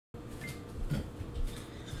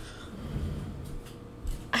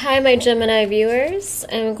Hi, my Gemini viewers.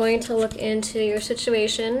 I'm going to look into your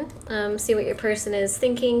situation, see what your person is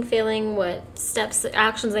thinking, feeling, what steps,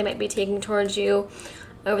 actions they might be taking towards you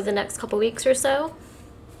over the next couple weeks or so.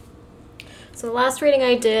 So the last reading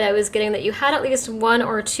I did, I was getting that you had at least one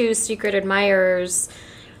or two secret admirers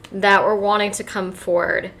that were wanting to come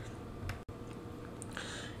forward.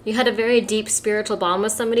 You had a very deep spiritual bond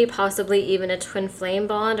with somebody, possibly even a twin flame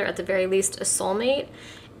bond, or at the very least a soulmate.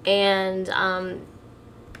 And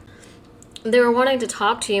they were wanting to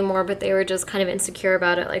talk to you more, but they were just kind of insecure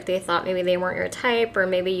about it. Like they thought maybe they weren't your type, or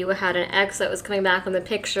maybe you had an ex that was coming back in the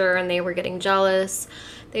picture and they were getting jealous.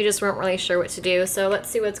 They just weren't really sure what to do. So let's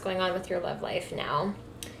see what's going on with your love life now.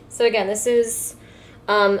 So again, this is,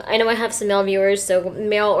 I know I have some male viewers, so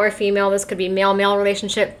male or female. This could be male-male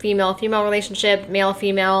relationship, female-female relationship,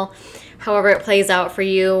 male-female, however it plays out for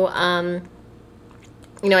you.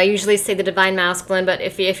 You know, I usually say the divine masculine, but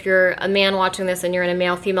if you're a man watching this and you're in a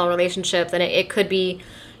male-female relationship, then it could be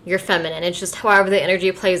your feminine. It's just however the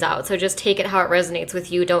energy plays out. So just take it how it resonates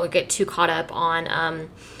with you. Don't get too caught up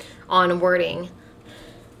on wording.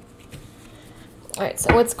 All right,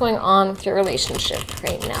 so what's going on with your relationship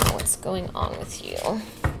right now? What's going on with you?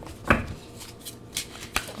 What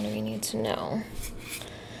do we need to know?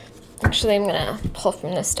 Actually, I'm going to pull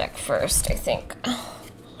from this deck first, I think.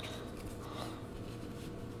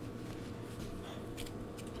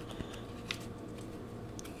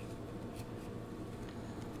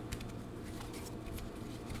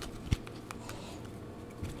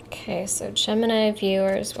 Okay, so Gemini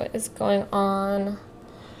viewers, what is going on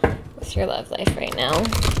with your love life right now?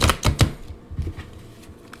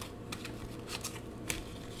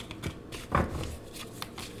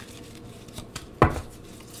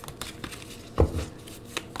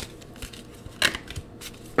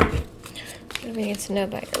 What do we need to know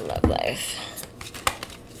about your love life?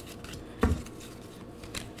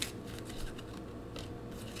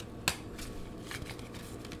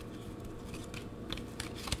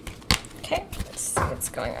 Okay, let's see what's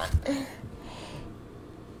going on.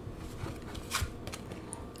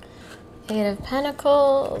 Eight of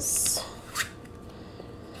Pentacles,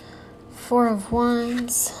 Four of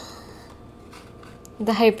Wands,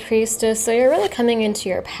 the High Priestess. So you're really coming into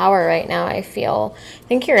your power right now, I feel. I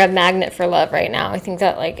think you're a magnet for love right now. I think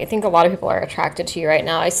that, I think a lot of people are attracted to you right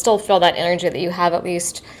now. I still feel that energy that you have at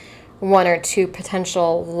least one or two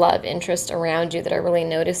potential love interests around you that are really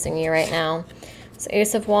noticing you right now. So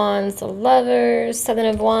Ace of Wands, the Lovers, Seven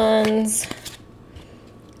of Wands,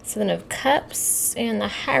 Seven of Cups, and the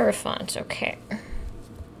Hierophant. Okay.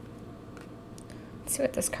 Let's see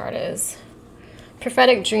what this card is.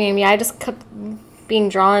 Prophetic Dream. Yeah, I just kept being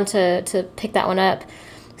drawn to pick that one up.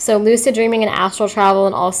 So lucid dreaming and astral travel,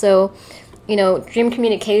 and also, you know, dream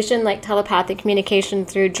communication, like telepathic communication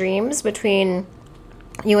through dreams between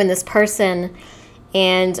you and this person,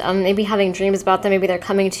 and maybe having dreams about them. Maybe they're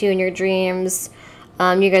coming to you in your dreams.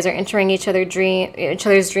 You guys are entering each other's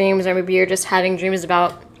dreams, or maybe you're just having dreams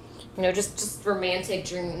about, you know, just romantic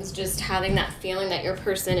dreams, just having that feeling that your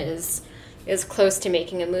person is close to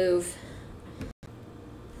making a move.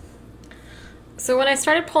 So when I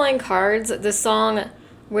started pulling cards, the song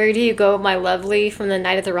 "Where Do You Go, My Lovely" from the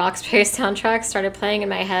Night at the Roxbury soundtrack started playing in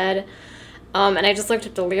my head, and I just looked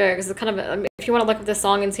at the lyrics. It's kind of, if you want to look at the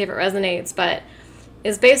song and see if it resonates, but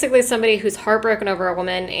it's basically somebody who's heartbroken over a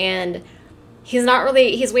woman, and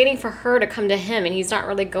he's waiting for her to come to him, and he's not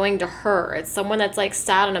really going to her. It's someone that's like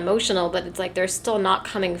sad and emotional, but it's like they're still not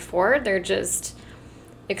coming forward. They're just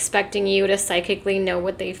expecting you to psychically know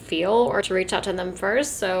what they feel or to reach out to them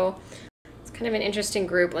first. So it's kind of an interesting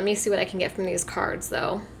group. Let me see what I can get from these cards,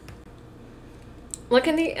 though.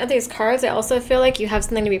 Looking at these cards, I also feel like you have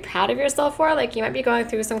something to be proud of yourself for. Like you might be going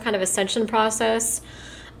through some kind of ascension process.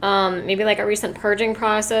 Maybe like a recent purging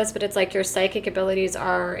process, but it's like your psychic abilities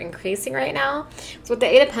are increasing right now. So with the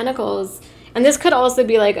Eight of Pentacles, and this could also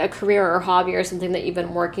be like a career or hobby or something that you've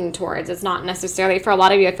been working towards. It's not necessarily, for a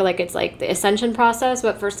lot of you, I feel like it's like the ascension process,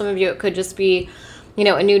 but for some of you, it could just be, you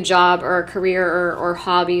know, a new job or a career or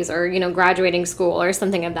hobbies, or, you know, graduating school or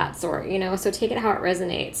something of that sort, you know, so take it how it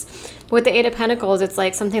resonates. With the Eight of Pentacles, it's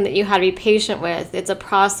like something that you had to be patient with. It's a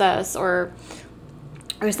process or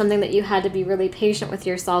something that you had to be really patient with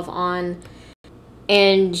yourself on.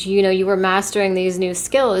 And, you know, you were mastering these new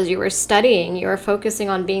skills. You were studying. You were focusing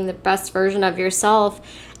on being the best version of yourself.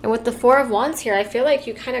 And with the Four of Wands here, I feel like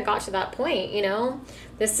you kind of got to that point, you know.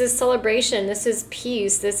 This is celebration. This is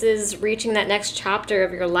peace. This is reaching that next chapter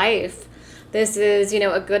of your life. This is, you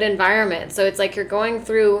know, a good environment. So it's like you're going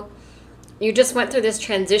through, you just went through this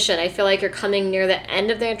transition. I feel like you're coming near the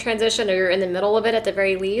end of that transition, or you're in the middle of it at the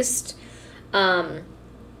very least.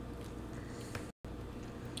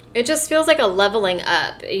 It just feels like a leveling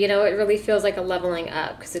up. You know, it really feels like a leveling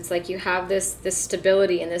up because it's like you have this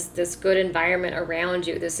stability and this good environment around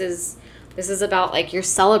you. This is about like you're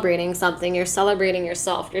celebrating something, you're celebrating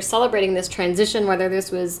yourself, you're celebrating this transition, whether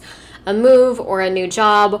this was a move or a new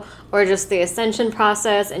job or just the ascension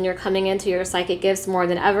process, and you're coming into your psychic gifts more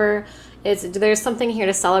than ever. There's something here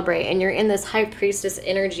to celebrate, and you're in this high priestess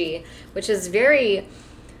energy, which is very,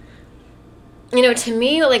 you know, to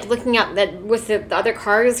me, like looking at that with the other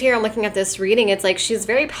cards here, I'm looking at this reading, it's like she's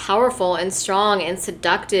very powerful and strong and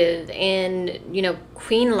seductive and, you know,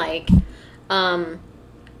 queen-like. And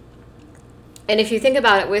if you think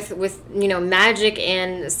about it with you know, magic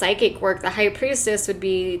and psychic work, the high priestess would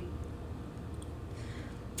be,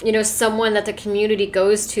 you know, someone that the community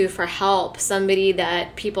goes to for help, somebody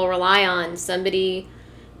that people rely on, somebody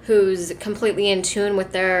who's completely in tune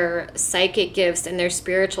with their psychic gifts and their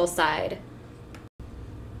spiritual side.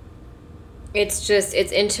 It's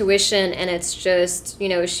intuition, and it's just, you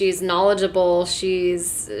know, she's knowledgeable,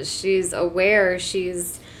 she's aware,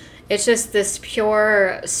 it's just this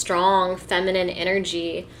pure, strong, feminine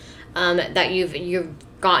energy that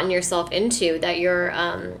you've gotten yourself into, that you're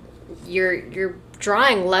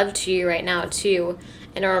drawing love to you right now too,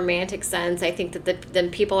 in a romantic sense. I think that the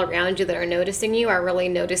people around you that are noticing you are really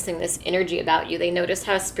noticing this energy about you. They notice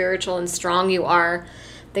how spiritual and strong you are.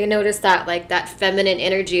 They notice that, like, that feminine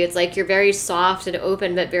energy. It's like you're very soft and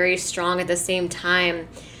open, but very strong at the same time.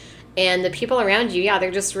 And the people around you, yeah,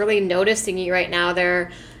 they're just really noticing you right now.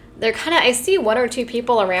 They're kind of, I see one or two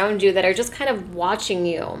people around you that are just kind of watching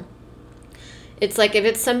you. It's like if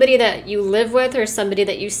it's somebody that you live with or somebody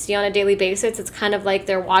that you see on a daily basis, it's kind of like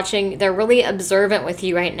they're really observant with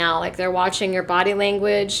you right now. Like they're watching your body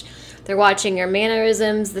language, they're watching your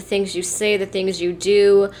mannerisms, the things you say, the things you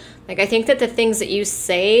do. Like I think that the things that you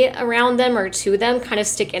say around them or to them kind of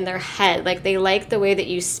stick in their head. Like they like the way that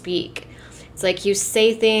you speak. It's like you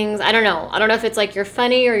say things, I don't know if it's like you're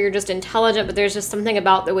funny or you're just intelligent, but there's just something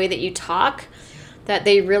about the way that you talk that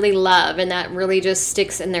they really love, and that really just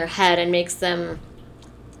sticks in their head and makes them,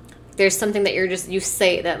 there's something that you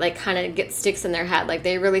say that like kind of sticks in their head. Like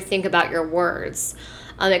they really think about your words.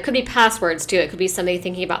 It could be past words too. It could be somebody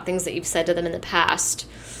thinking about things that you've said to them in the past,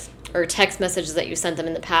 or text messages that you sent them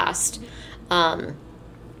in the past.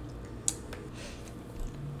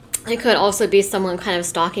 It could also be someone kind of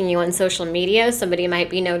stalking you on social media. Somebody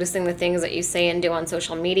might be noticing the things that you say and do on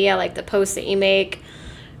social media, like the posts that you make.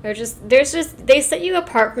 They set you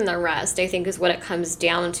apart from the rest, I think, is what it comes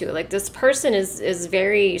down to. Like this person is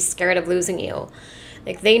very scared of losing you.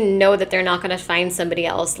 Like they know that they're not going to find somebody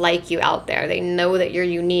else like you out there. They know that you're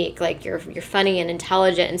unique, like you're funny and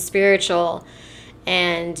intelligent and spiritual,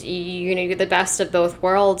 and you're the best of both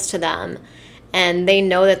worlds to them. And they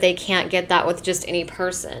know that they can't get that with just any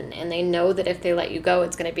person. And they know that if they let you go,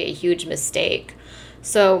 it's going to be a huge mistake.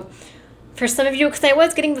 So for some of you, because I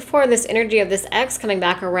was getting before this energy of this ex coming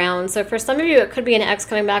back around. So for some of you, it could be an ex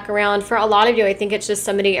coming back around. For a lot of you, I think it's just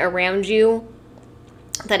somebody around you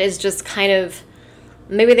that is just kind of,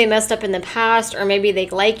 maybe they messed up in the past, or maybe they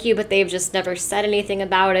like you, but they've just never said anything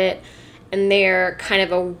about it. And they're kind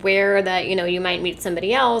of aware that, you might meet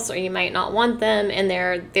somebody else, or you might not want them. And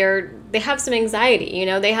they have some anxiety,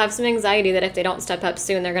 they have some anxiety that if they don't step up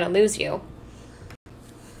soon, they're going to lose you.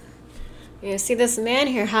 You see, this man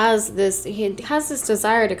here has this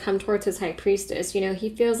desire to come towards his high priestess. He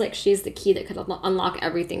feels like she's the key that could unlock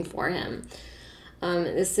everything for him.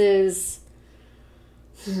 This is,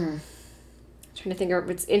 trying to figure out,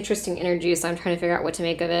 it's interesting energy, so I'm trying to figure out what to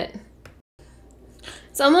make of it.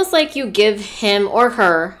 It's almost like you give him or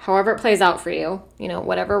her, however it plays out for you,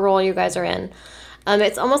 whatever role you guys are in.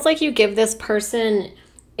 It's almost like you give this person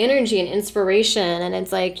energy and inspiration, and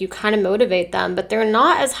it's like you kind of motivate them, but they're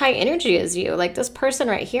not as high energy as you. Like this person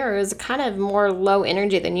right here is kind of more low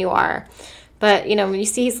energy than you are. But, you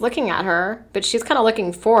see he's looking at her, but she's kind of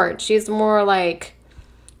looking forward. She's more like,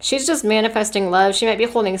 she's just manifesting love. She might be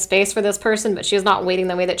holding space for this person, but she's not waiting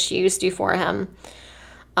the way that she used to for him.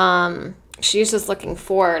 She's just looking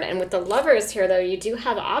forward. And with the lovers here, though, you do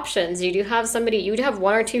have options. You do have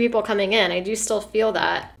one or two people coming in. I do still feel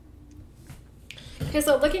that. Okay,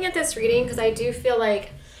 so looking at this reading, because I do feel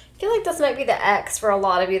like this might be the ex for a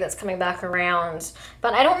lot of you that's coming back around.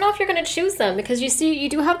 But I don't know if you're going to choose them, because you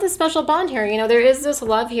do have this special bond here. There is this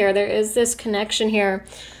love here. There is this connection here.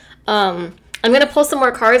 I'm going to pull some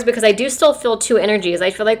more cards, because I do still feel two energies. I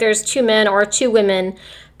feel like there's two men or two women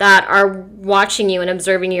that are watching you and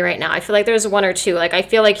observing you right now. I feel like there's one or two. Like I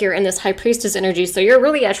feel like you're in this high priestess energy, so you're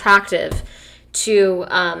really attractive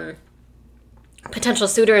to potential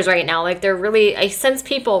suitors right now. Like they're really, I sense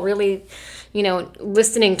people really, you know,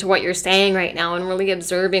 listening to what you're saying right now and really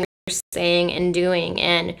observing what you're saying and doing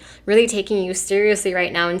and really taking you seriously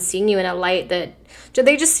right now and seeing you in a light that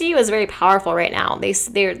they just see you as very powerful right now.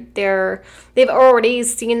 They've already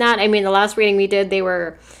seen that. I mean, the last reading we did, they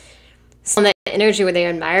were on that energy where they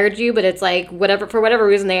admired you, but it's like for whatever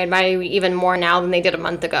reason they admire you even more now than they did a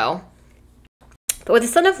month ago. But with the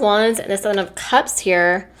Son of Wands and the Son of Cups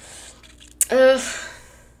here,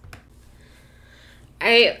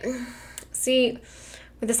 I see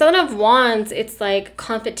with the Son of Wands, it's like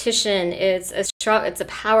competition. It's a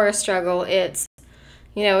power struggle. It's,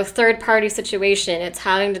 you know, a third party situation. It's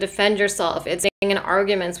having to defend yourself. It's getting in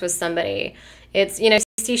arguments with somebody. It's, you know,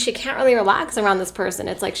 see, she can't really relax around this person.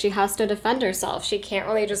 It's like she has to defend herself. She can't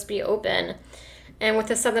really just be open. And with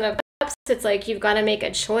the Seven of Cups, it's like you've got to make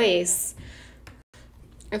a choice.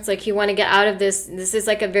 It's like you want to get out of this. This is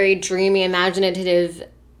like a very dreamy, imaginative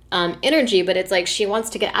energy, but it's like she wants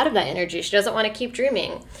to get out of that energy. She doesn't want to keep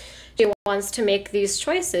dreaming. She wants to make these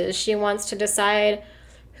choices. She wants to decide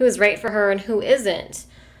who's right for her and who isn't.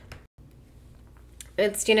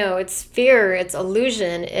 It's, you know, it's fear, it's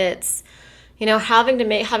illusion, it's, you know, having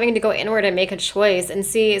to go inward and make a choice and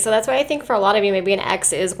see. So that's why I think for a lot of you, maybe an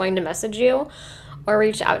ex is going to message you or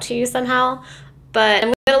reach out to you somehow. But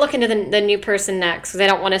I'm going to look into the new person next because I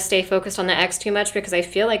don't want to stay focused on the ex too much, because I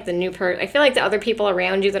feel like I feel like the other people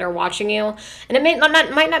around you that are watching you, and it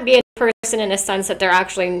might not be a person in a sense that they're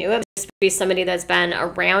actually new. It might just be somebody that's been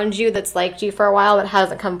around you, that's liked you for a while, but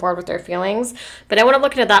hasn't come forward with their feelings. But I want to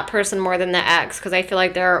look into that person more than the ex, because I feel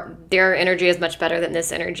like their energy is much better than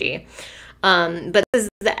this energy. But this is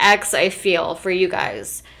the ex I feel for you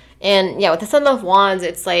guys. And yeah, with the Son of Wands,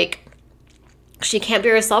 it's like she can't be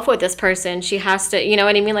herself with this person. She has to, you know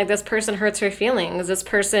what I mean? Like this person hurts her feelings. This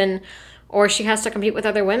person, or she has to compete with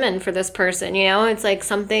other women for this person, you know? It's like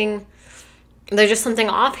there's just something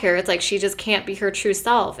off here. It's like she just can't be her true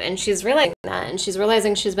self. And she's realizing that. And she's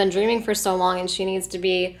realizing she's been dreaming for so long, and she needs to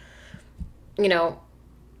be, you know,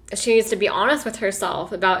 she needs to be honest with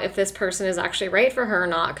herself about if this person is actually right for her or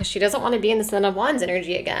not, because she doesn't want to be in the Son of Wands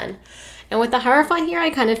energy again. And with the Hierophant here, I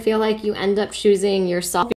kind of feel like you end up choosing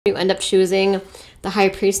yourself. You end up choosing the High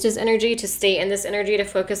Priestess energy to stay in this energy, to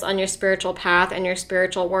focus on your spiritual path and your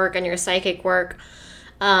spiritual work and your psychic work.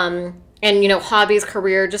 And, you know, hobbies,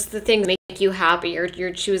 career, just the things that make you happy.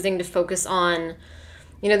 You're choosing to focus on,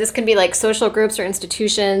 you know, this could be like social groups or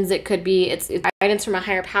institutions. It could be, it's guidance from a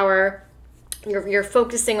higher power. You're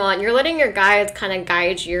focusing on, you're letting your guides kind of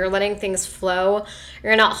guide you. You're letting things flow.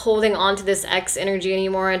 You're not holding on to this ex energy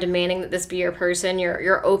anymore and demanding that this be your person.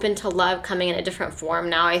 You're open to love coming in a different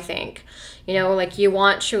form now, I think. You know, like you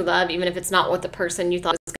want true love, even if it's not what the person you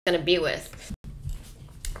thought was going to be with.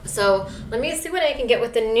 So let me see what I can get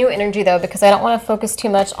with the new energy, though, because I don't want to focus too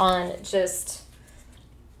much on just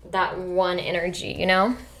that one energy, you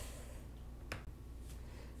know?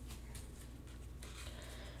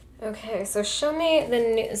 Okay, so show me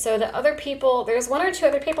the other people. There's one or two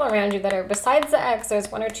other people around you that are, besides the ex,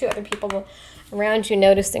 there's one or two other people around you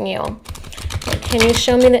noticing you. Can you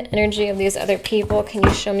show me the energy of these other people? Can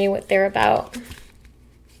you show me what they're about?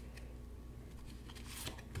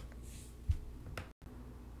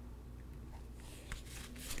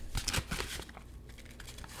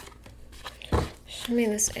 Show me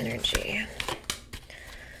this energy.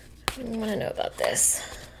 I want to know about this.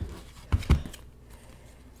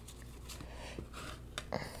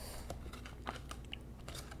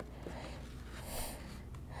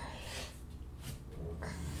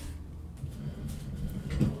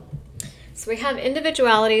 So we have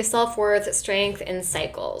individuality, self-worth, strength, and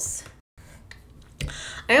cycles.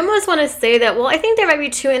 I almost want to say that, well, I think there might be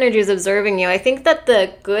two energies observing you. I think that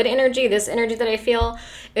the good energy, this energy that I feel,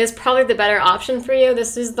 is probably the better option for you.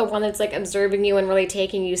 This is the one that's like observing you and really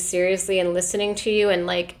taking you seriously and listening to you, and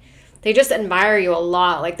like they just admire you a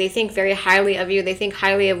lot. Like they think very highly of you. They think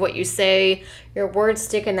highly of what you say. Your words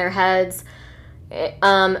stick in their heads.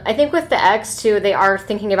 I think with the ex too, they are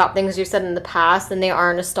thinking about things you said in the past, and they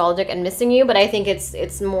are nostalgic and missing you. But I think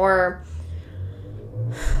it's more,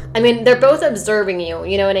 I mean, they're both observing you.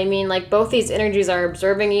 You know what I mean? Like both these energies are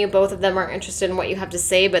observing you. Both of them are interested in what you have to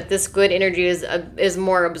say. But this good energy is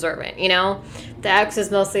more observant. You know, the ex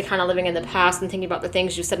is mostly kind of living in the past and thinking about the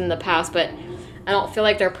things you said in the past. But I don't feel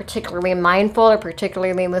like they're particularly mindful or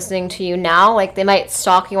particularly listening to you now. Like they might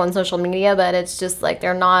stalk you on social media, but it's just like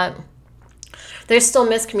they're not. There's still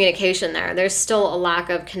miscommunication there. There's still a lack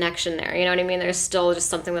of connection there. You know what I mean? There's still just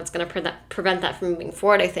something that's going to prevent that from moving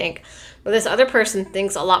forward, I think. But this other person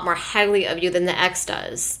thinks a lot more highly of you than the ex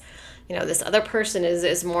does. You know, this other person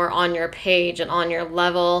is more on your page and on your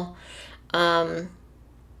level. Could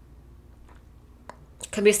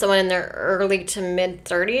be someone in their early to mid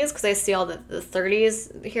 30s, because I see all the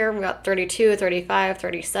 30s here. We got 32, 35,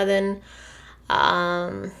 37.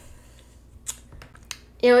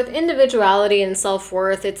 With individuality and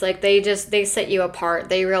self-worth, it's like they set you apart.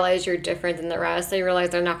 They realize you're different than the rest. They realize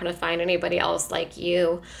they're not going to find anybody else like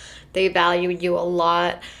you. They value you a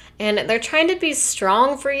lot. And they're trying to be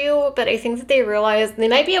strong for you, but I think that they realize they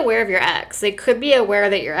might be aware of your ex. They could be aware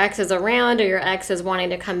that your ex is around, or your ex is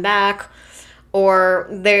wanting to come back, or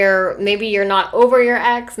maybe you're not over your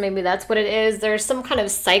ex. Maybe that's what it is. There's some kind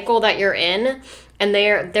of cycle that you're in, and they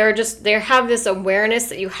have this awareness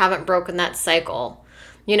that you haven't broken that cycle.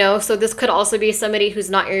 So this could also be somebody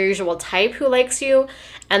who's not your usual type who likes you,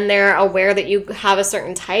 and they're aware that you have a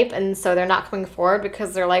certain type, and so they're not coming forward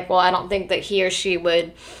because they're like, well, I don't think that he or she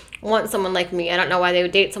would want someone like me. I don't know why they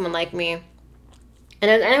would date someone like me.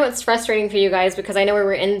 And I know it's frustrating for you guys, because I know we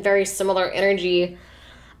were in very similar energy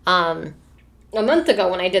a month ago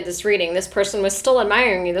when I did this reading. This person was still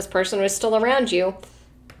admiring you. This person was still around you.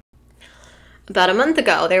 About a month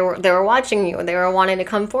ago, they were watching you, and they were wanting to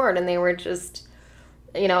come forward, and they were just,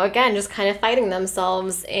 again, just kind of fighting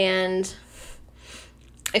themselves. And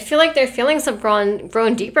I feel like their feelings have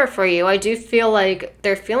grown deeper for you. I do feel like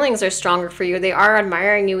their feelings are stronger for you. They are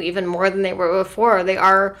admiring you even more than they were before. They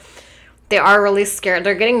are really scared.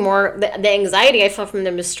 They're getting more, the anxiety I feel from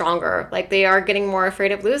them is stronger. Like, they are getting more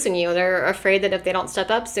afraid of losing you. They're afraid that if they don't step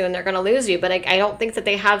up soon, they're going to lose you. But I don't think that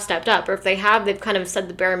they have stepped up. Or if they have, they've kind of said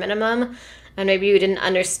the bare minimum. And maybe you didn't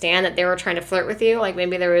understand that they were trying to flirt with you. Like,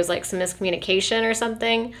 maybe there was like some miscommunication or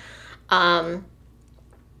something. Because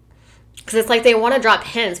it's like they want to drop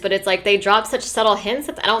hints, but it's like they drop such subtle hints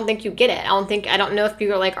that I don't think you get it. I don't know if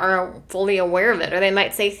you are fully aware of it. Or they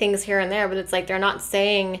might say things here and there, but it's like they're not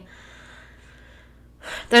doing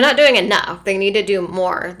enough. They need to do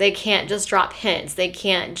more. They can't just drop hints. They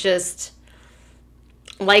can't just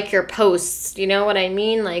like your posts. You know what I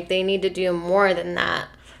mean? Like, they need to do more than that.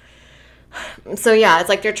 So yeah, it's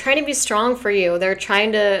like they're trying to be strong for you. They're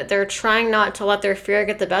trying not to let their fear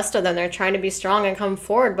get the best of them. They're trying to be strong and come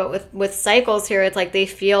forward. But with cycles here, it's like they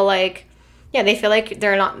feel like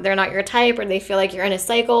they're not your type, or they feel like you're in a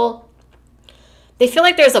cycle. They feel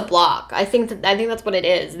like there's a block. I think that's what it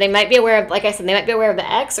is. They might be aware of, like I said, they might be aware of the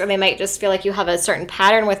ex, or they might just feel like you have a certain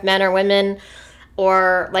pattern with men or women,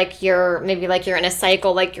 or like you're in a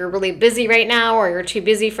cycle, like you're really busy right now, or you're too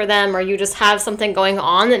busy for them, or you just have something going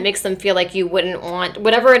on that makes them feel like you wouldn't want,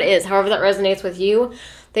 whatever it is, however that resonates with you,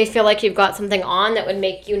 they feel like you've got something on that would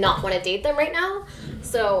make you not want to date them right now.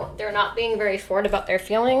 So they're not being very forward about their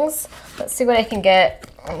feelings. Let's see what I can get.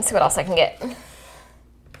 Let's see what else I can get.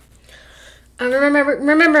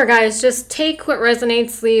 Remember, guys, just take what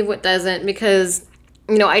resonates, leave what doesn't, because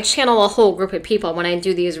I channel a whole group of people when I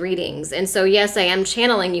do these readings. And so, yes, I am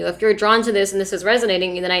channeling you. If you're drawn to this and this is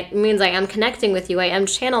resonating you, then it means I am connecting with you. I am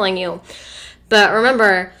channeling you. But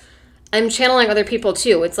remember, I'm channeling other people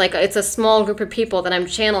too. It's like it's a small group of people that I'm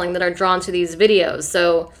channeling that are drawn to these videos.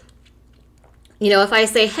 So, if I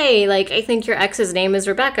say, hey, like, I think your ex's name is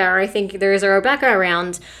Rebecca, or I think there's a Rebecca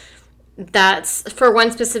around, that's for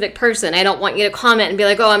one specific person. I don't want you to comment and be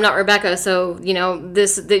like, oh, I'm not Rebecca, so,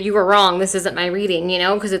 that you were wrong, this isn't my reading,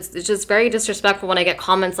 because it's just very disrespectful when I get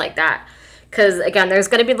comments like that. Because, again, there's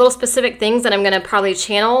going to be little specific things that I'm going to probably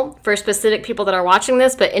channel for specific people that are watching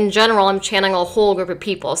this, but in general, I'm channeling a whole group of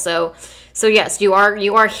people. So yes, you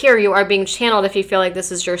are here, you are being channeled if you feel like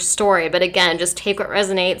this is your story. But again, just take what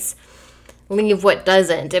resonates, leave what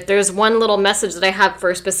doesn't. If there's one little message that I have for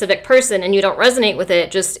a specific person and you don't resonate with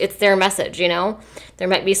it, it's their message, There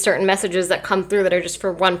might be certain messages that come through that are just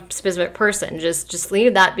for one specific person. Just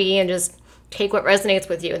leave that be and just take what resonates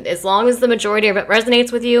with you. As long as the majority of it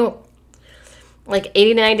resonates with you, like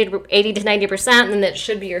 80 to 90%, then that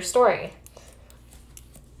should be your story.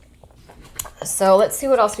 So let's see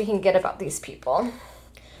what else we can get about these people.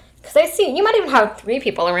 Because I see you might even have 3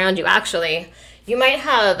 people around you, actually. You might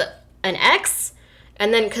have an ex,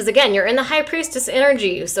 and then, because again, you're in the high priestess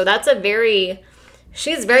energy, so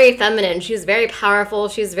she's very feminine, she's very powerful,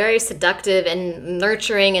 she's very seductive and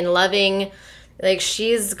nurturing and loving. Like,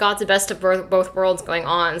 she's got the best of both worlds going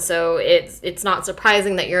on, so it's not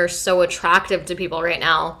surprising that you're so attractive to people right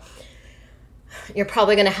now. You're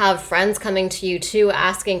probably going to have friends coming to you too,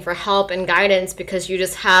 asking for help and guidance, because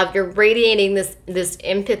you're radiating this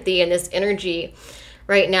empathy and this energy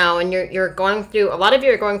right now, and a lot of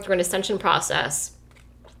you are going through an ascension process,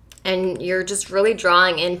 and you're just really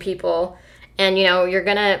drawing in people, and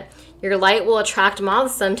your light will attract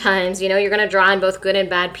moths sometimes. You're gonna draw in both good and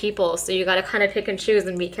bad people, so you got to kind of pick and choose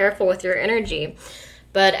and be careful with your energy.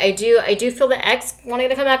 But I do feel the ex wanting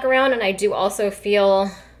to come back around, and I do also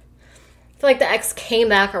feel like the ex came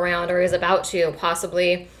back around or is about to,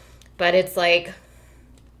 possibly. But it's like,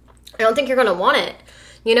 I don't think you're gonna want it.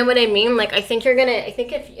 You know what I mean? Like, I think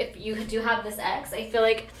if you do have this ex, I feel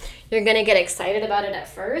like you're gonna get excited about it at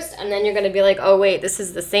first, and then you're gonna be like, oh wait, this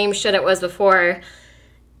is the same shit it was before,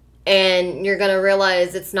 and you're gonna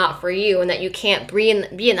realize it's not for you, and that you can't be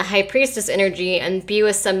in the high priestess energy and be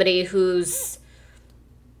with somebody who's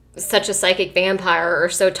such a psychic vampire or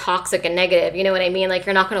so toxic and negative. You know what I mean? Like,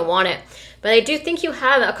 you're not going to want it. But I do think you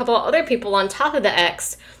have a couple of other people on top of the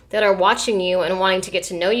ex that are watching you and wanting to get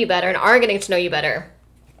to know you better and are getting to know you better.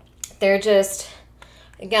 They're just,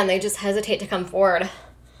 again, they just hesitate to come forward.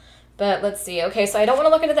 But let's see. Okay, so I don't want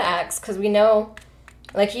to look into the ex because we know,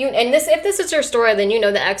 like, you, and this, if this is your story, then you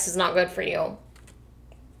know the ex is not good for you.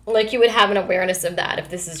 Like, you would have an awareness of that if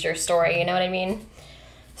this is your story, you know what I mean?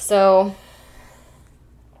 So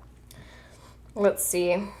let's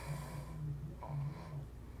see.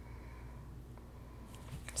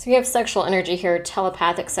 So you have sexual energy here,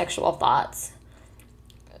 telepathic sexual thoughts.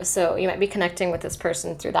 So you might be connecting with this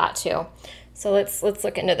person through that too. So let's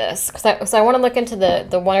look into this. So I want to look into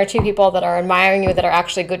the one or two people that are admiring you that are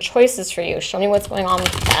actually good choices for you. Show me what's going on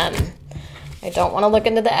with them. I don't want to look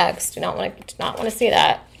into the ex. Do not want to see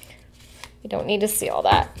that. You don't need to see all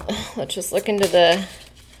that. Let's just look into the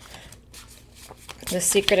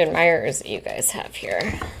secret admirers that you guys have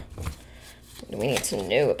here. What do we need to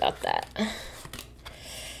know about that?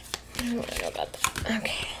 I want to know about that.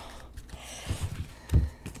 Okay.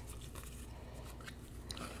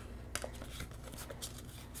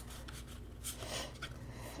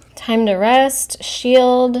 Time to rest,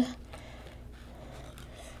 shield,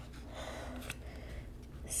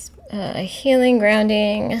 healing,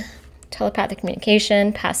 grounding, telepathic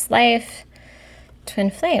communication, past life, twin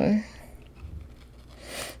flame.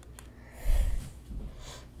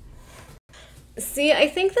 See, I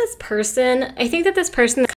think that this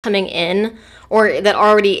person that's coming in, or that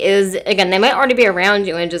already is, again, they might already be around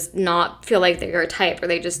you and just not feel like they're your type, or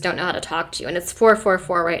they just don't know how to talk to you. And it's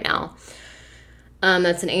 444 right now.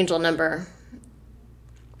 That's an angel number.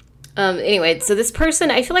 Anyway, so this person,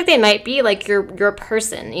 I feel like they might be like your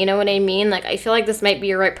person. You know what I mean? Like, I feel like this might be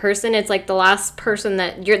your right person. It's like the last person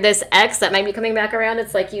that this ex that might be coming back around.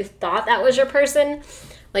 It's like you thought that was your person.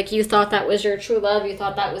 Like, you thought that was your true love. You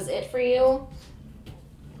thought that was it for you.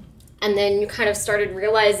 And then you kind of started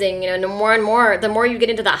realizing, you know, the more you get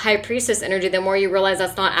into that high priestess energy, the more you realize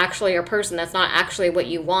that's not actually your person. That's not actually what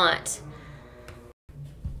you want.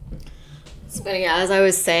 So, yeah, as I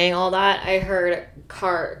was saying all that, I heard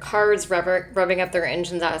cars rubbing up their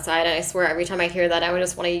engines outside. And I swear every time I hear that, I would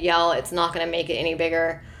just want to yell. It's not going to make it any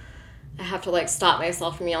bigger. I have to, like, stop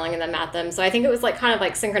myself from yelling at them. So I think it was, like, kind of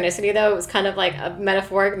like synchronicity, though. It was kind of like a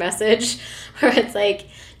metaphoric message where it's like,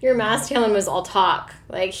 your masculine was all talk.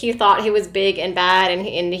 Like, he thought he was big and bad,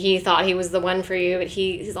 and he thought he was the one for you, but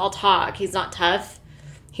he's all talk. He's not tough.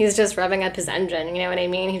 He's just revving up his engine, you know what I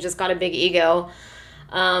mean? He's just got a big ego.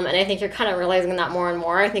 And I think you're kind of realizing that more and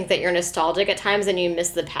more. I think that you're nostalgic at times and you miss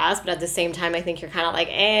the past, but at the same time, I think you're kind of like,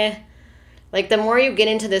 Like, the more you get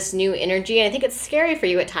into this new energy, and I think it's scary for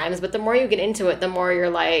you at times, but the more you get into it, the more you're,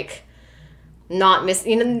 like,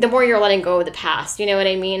 the more you're letting go of the past, you know what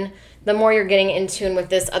I mean? The more you're getting in tune with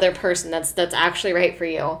this other person that's actually right for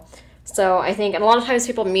you. So I think, and a lot of times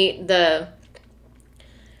people meet the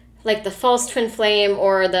false twin flame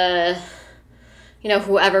or the, you know,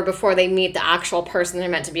 whoever before they meet the actual person they're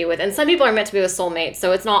meant to be with. And some people are meant to be with soulmates,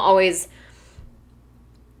 so it's not always,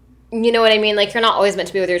 you know what I mean? Like, you're not always meant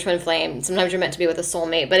to be with your twin flame. Sometimes you're meant to be with a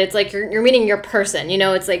soulmate, but it's like you're meeting your person, you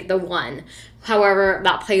know? It's like the one. However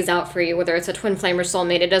that plays out for you, whether it's a twin flame or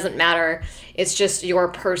soulmate, it doesn't matter. It's just your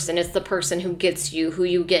person. It's the person who gets you, who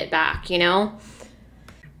you get back, you know?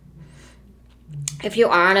 If you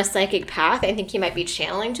are on a psychic path, I think you might be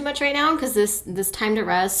channeling too much right now, because this time to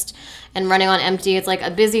rest and running on empty, it's like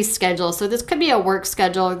a busy schedule. So this could be a work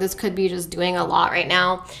schedule. This could be just doing a lot right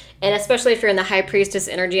now. And especially if you're in the high priestess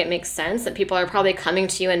energy, it makes sense that people are probably coming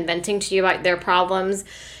to you and venting to you about their problems.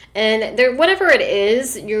 And whatever it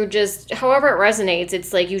is, you just, however it resonates,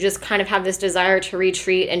 it's like you just kind of have this desire to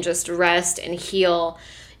retreat and just rest and heal.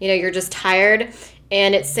 You know, you're just tired.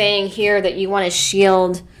 And it's saying here that you want to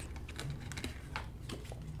shield.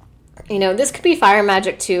 You know, this could be fire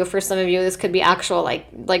magic too for some of you. This could be actual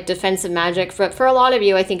like defensive magic. But for a lot of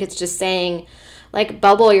you, I think it's just saying, like,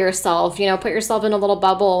 bubble yourself, you know, put yourself in a little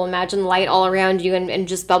bubble, imagine light all around you, and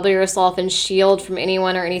just bubble yourself and shield from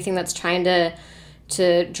anyone or anything that's trying to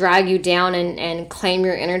drag you down and claim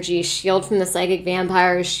your energy. Shield from the psychic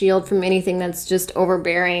vampires, shield from anything that's just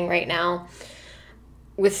overbearing right now.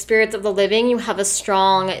 with spirits of the living, you have a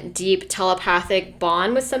strong, deep telepathic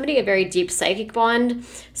bond with somebody, a very deep psychic bond.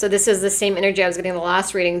 So this is the same energy I was getting in the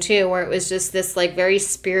last reading too, where it was just this like very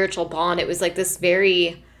spiritual bond. It was like this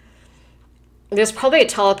very, there's probably a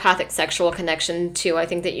telepathic sexual connection too. I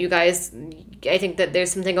think that you guys, I think that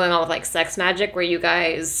there's something going on with like sex magic where you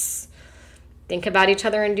guys think about each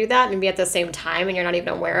other and do that maybe at the same time and you're not even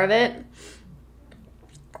aware of it.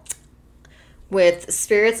 With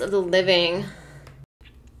spirits of the living,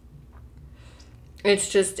 it's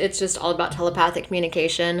just all about telepathic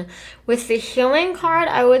communication. With the healing card,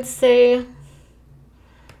 I would say, I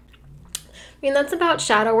mean, that's about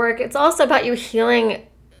shadow work. It's also about you healing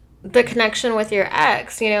the connection with your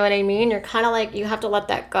ex, you know what I mean? You're kind of like, you have to let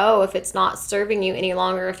that go if it's not serving you any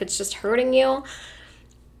longer, if it's just hurting you,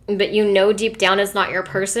 but you know deep down it's not your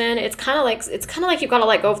person. It's kind of like you've got to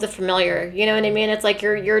let go of the familiar, you know what I mean? It's like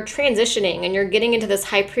you're transitioning and you're getting into this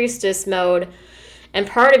high priestess mode, and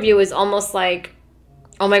part of you is almost like,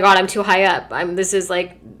 oh my god, I'm too high up, I'm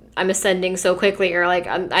ascending so quickly, or like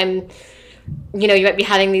I'm you know, you might be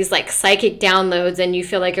having these like psychic downloads and you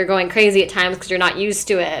feel like you're going crazy at times because you're not used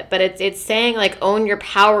to it. But it's saying like, own your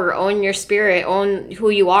power, own your spirit, own who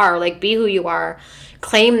you are, like be who you are.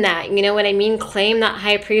 Claim that, you know what I mean? Claim that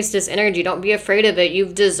high priestess energy. Don't be afraid of it.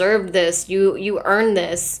 You've deserved this. You earned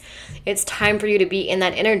this. It's time for you to be in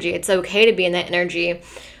that energy. It's okay to be in that energy.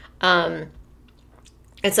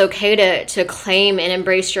 It's okay to claim and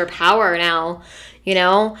embrace your power now, you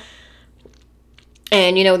know?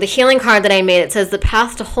 And, you know, the healing card that I made, it says the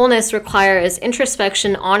path to wholeness requires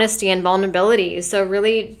introspection, honesty, and vulnerability. So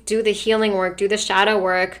really do the healing work, do the shadow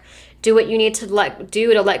work, do what you need to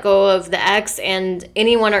let go of the ex and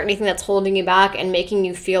anyone or anything that's holding you back and making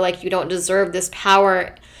you feel like you don't deserve this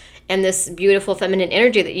power and this beautiful feminine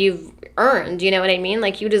energy that you've earned. You know what I mean?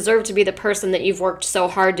 Like, you deserve to be the person that you've worked so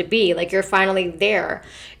hard to be. Like, you're finally there.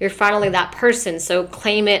 You're finally that person. So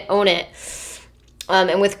claim it, own it.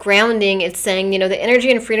 And with grounding, it's saying, you know, the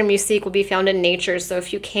energy and freedom you seek will be found in nature. So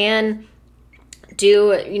if you can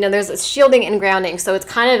do, you know, there's a shielding and grounding. So it's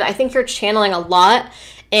kind of, I think you're channeling a lot.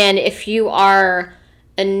 And if you are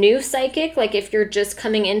a new psychic, like if you're just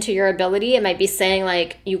coming into your ability, it might be saying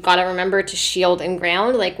like, you got to remember to shield and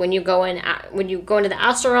ground. Like when you go into the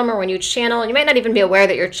astral realm or when you channel, you might not even be aware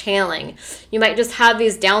that you're channeling. You might just have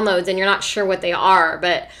these downloads and you're not sure what they are,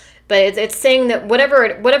 but it's saying that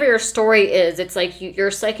whatever your story is, it's like your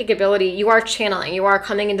psychic ability, you are channeling, you are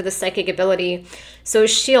coming into the psychic ability. So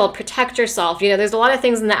shield, protect yourself. You know, there's a lot of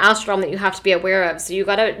things in the astral realm that you have to be aware of. So you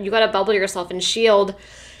gotta bubble yourself and shield.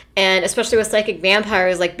 And especially with psychic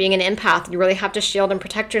vampires, like being an empath, you really have to shield and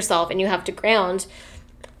protect yourself, and you have to ground.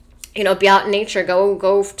 You know, be out in nature,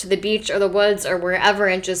 go to the beach or the woods or wherever,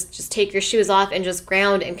 and just take your shoes off and just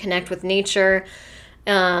ground and connect with nature.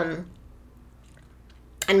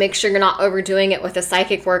 And make sure you're not overdoing it with the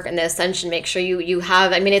psychic work and the ascension. Make sure you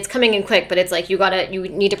have, I mean, it's coming in quick, but it's like you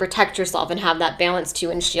need to protect yourself and have that balance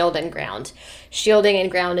too, and shield and ground. Shielding and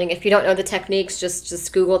grounding. If you don't know the techniques,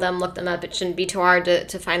 just Google them, look them up. It shouldn't be too hard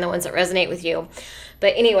to find the ones that resonate with you.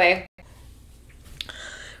 But anyway,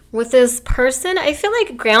 with this person, I feel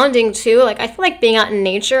like grounding too. Like, I feel like being out in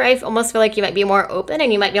nature, I almost feel like you might be more open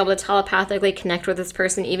and you might be able to telepathically connect with this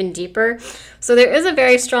person even deeper. So there is a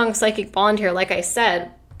very strong psychic bond here, like I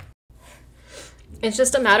said. It's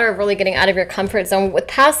just a matter of really getting out of your comfort zone. With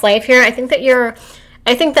past life here, I think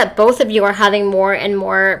that both of you are having more and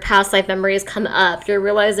more past life memories come up. You're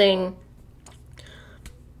realizing,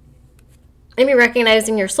 maybe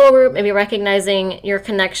recognizing your soul group, maybe recognizing your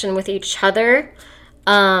connection with each other.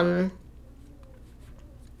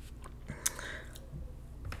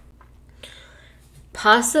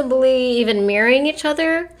 Possibly even mirroring each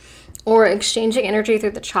other or exchanging energy through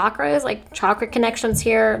the chakras, like chakra connections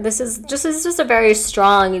here. This is just a very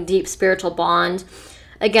strong, deep spiritual bond.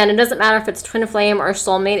 Again, it doesn't matter if it's twin flame or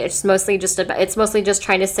soulmate. It's mostly just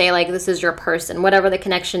trying to say like, this is your person, whatever the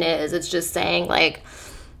connection is. It's just saying like,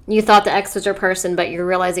 you thought the ex was your person, but you're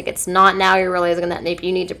realizing it's not now. You're realizing that maybe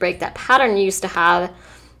you need to break that pattern you used to have.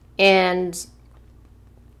 And,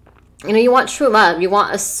 you know, you want true love. You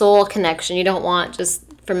want a soul connection. You don't want just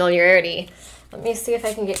familiarity. Let me see if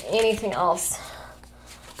I can get anything else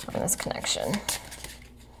on this connection.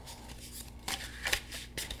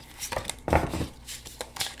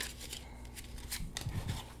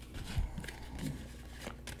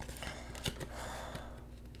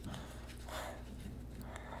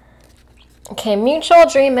 Okay, mutual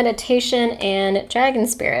dream, meditation, and dragon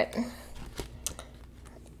spirit.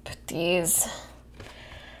 Put these.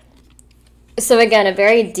 So again, a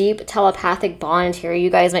very deep telepathic bond here.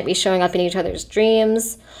 You guys might be showing up in each other's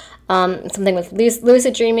dreams. Something with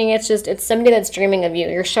lucid dreaming. It's somebody that's dreaming of you.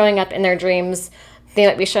 You're showing up in their dreams. They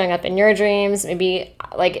might be showing up in your dreams. Maybe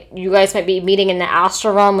like you guys might be meeting in the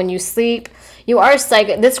astral realm when you sleep. You are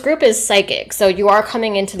psychic. This group is psychic. So you are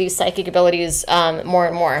coming into these psychic abilities more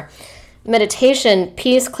and more. Meditation,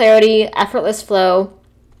 peace, clarity, effortless flow,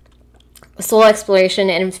 soul exploration,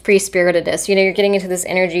 and free-spiritedness. You know, you're getting into this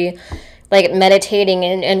energy, like meditating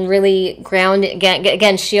and really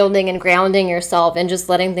again, shielding and grounding yourself and just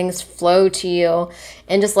letting things flow to you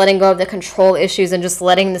and just letting go of the control issues and just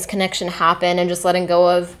letting this connection happen and just letting go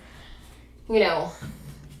of, you know,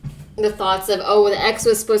 the thoughts of, oh, the ex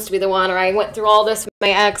was supposed to be the one, or I went through all this with my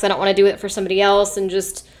ex, I don't want to do it for somebody else, and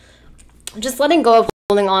just letting go of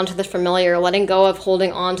holding on to the familiar, letting go of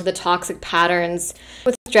holding on to the toxic patterns.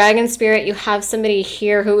 With Dragon Spirit, you have somebody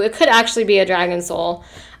here who, it could actually be a dragon soul.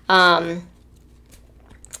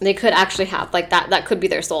 They could actually have, like, that could be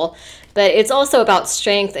their soul. But it's also about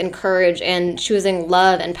strength and courage and choosing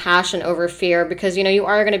love and passion over fear, because, you know, you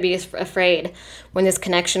are going to be afraid when this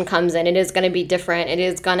connection comes in. It is going to be different. It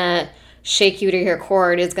is going to shake you to your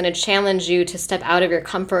core. It is going to challenge you to step out of your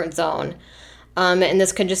comfort zone. And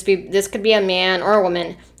this could be a man or a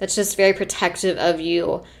woman that's just very protective of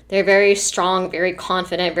you. They're very strong, very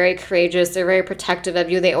confident, very courageous. They're very protective of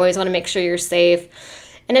you. They always want to make sure you're safe.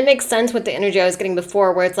 And it makes sense with the energy I was getting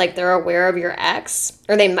before, where it's like they're aware of your ex,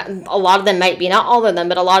 or a lot of them might be, not all of them,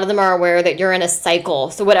 but a lot of them are aware that you're in a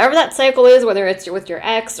cycle. So whatever that cycle is, whether it's with your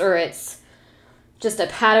ex or it's just a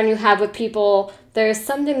pattern you have with people, there's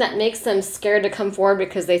something that makes them scared to come forward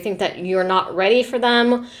because they think that you're not ready for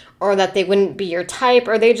them, or that they wouldn't be your type,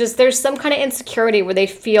 or there's some kind of insecurity where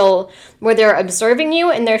where they're observing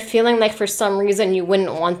you and they're feeling like for some reason you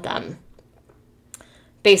wouldn't want them.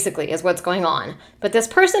 Basically is what's going on. But this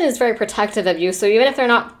person is very protective of you, so even if they're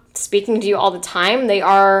not speaking to you all the time, they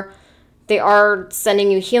are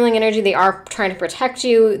sending you healing energy. They are trying to protect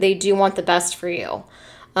you. They do want the best for you.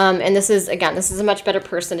 And this is a much better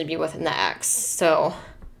person to be with than the ex. So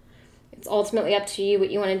it's ultimately up to you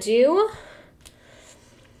what you want to do.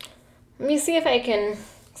 Let me see if I can,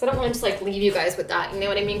 because I don't want to just like leave you guys with that, you know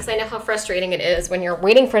what I mean? Because I know how frustrating it is when you're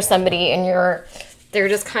waiting for somebody and they're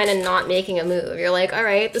just kind of not making a move. You're like, all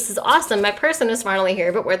right, this is awesome. My person is finally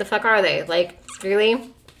here, but where the fuck are they? Like,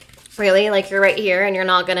 really? Really? Like, you're right here and you're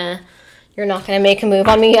not gonna make a move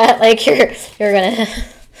on me yet? Like, you're gonna...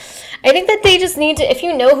 I think that they just need to, if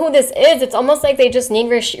you know who this is, it's almost like they just need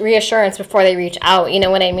reassurance before they reach out. You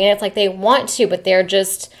know what I mean? It's like they want to, but they're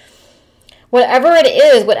just... Whatever it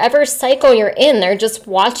is, whatever cycle you're in, they're just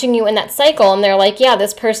watching you in that cycle, and they're like, yeah,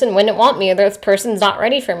 this person wouldn't want me, or this person's not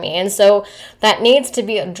ready for me. And so that needs to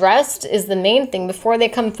be addressed is the main thing before they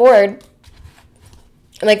come forward.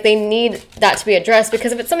 Like, they need that to be addressed,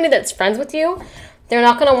 because if it's somebody that's friends with you, they're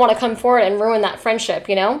not going to want to come forward and ruin that friendship,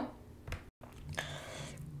 you know?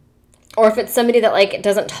 Or if it's somebody that, like,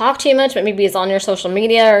 doesn't talk to you much, but maybe is on your social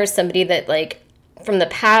media, or somebody that, like, from the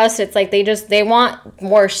past, it's like they want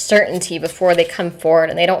more certainty before they come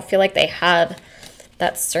forward, and they don't feel like they have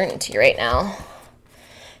that certainty right now.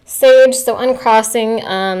 Sage, so uncrossing,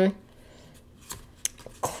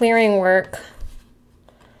 clearing work.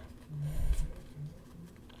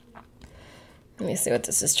 Let me see what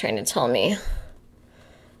this is trying to tell me.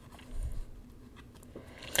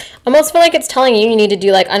 I almost feel like it's telling you need to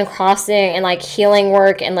do like uncrossing and like healing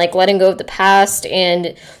work and like letting go of the past,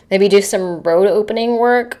 and maybe do some road opening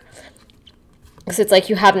work. Because it's like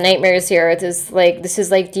you have nightmares here. This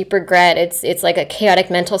is like deep regret. It's like a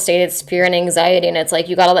chaotic mental state. It's fear and anxiety, and it's like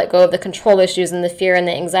you got to let go of the control issues and the fear and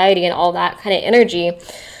the anxiety and all that kind of energy.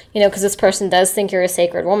 You know, because this person does think you're a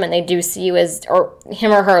sacred woman. They do see you as, or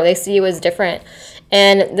him or her, they see you as different.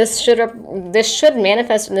 And this should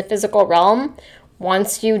manifest in the physical realm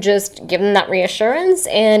once you just give them that reassurance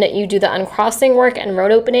and you do the uncrossing work and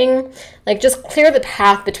road opening. Like, just clear the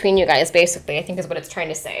path between you guys, basically, I think is what it's trying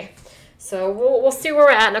to say. So we'll see where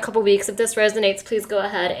we're at in a couple weeks. If this resonates, please go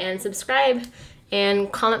ahead and subscribe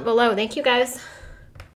and comment below. Thank you, guys.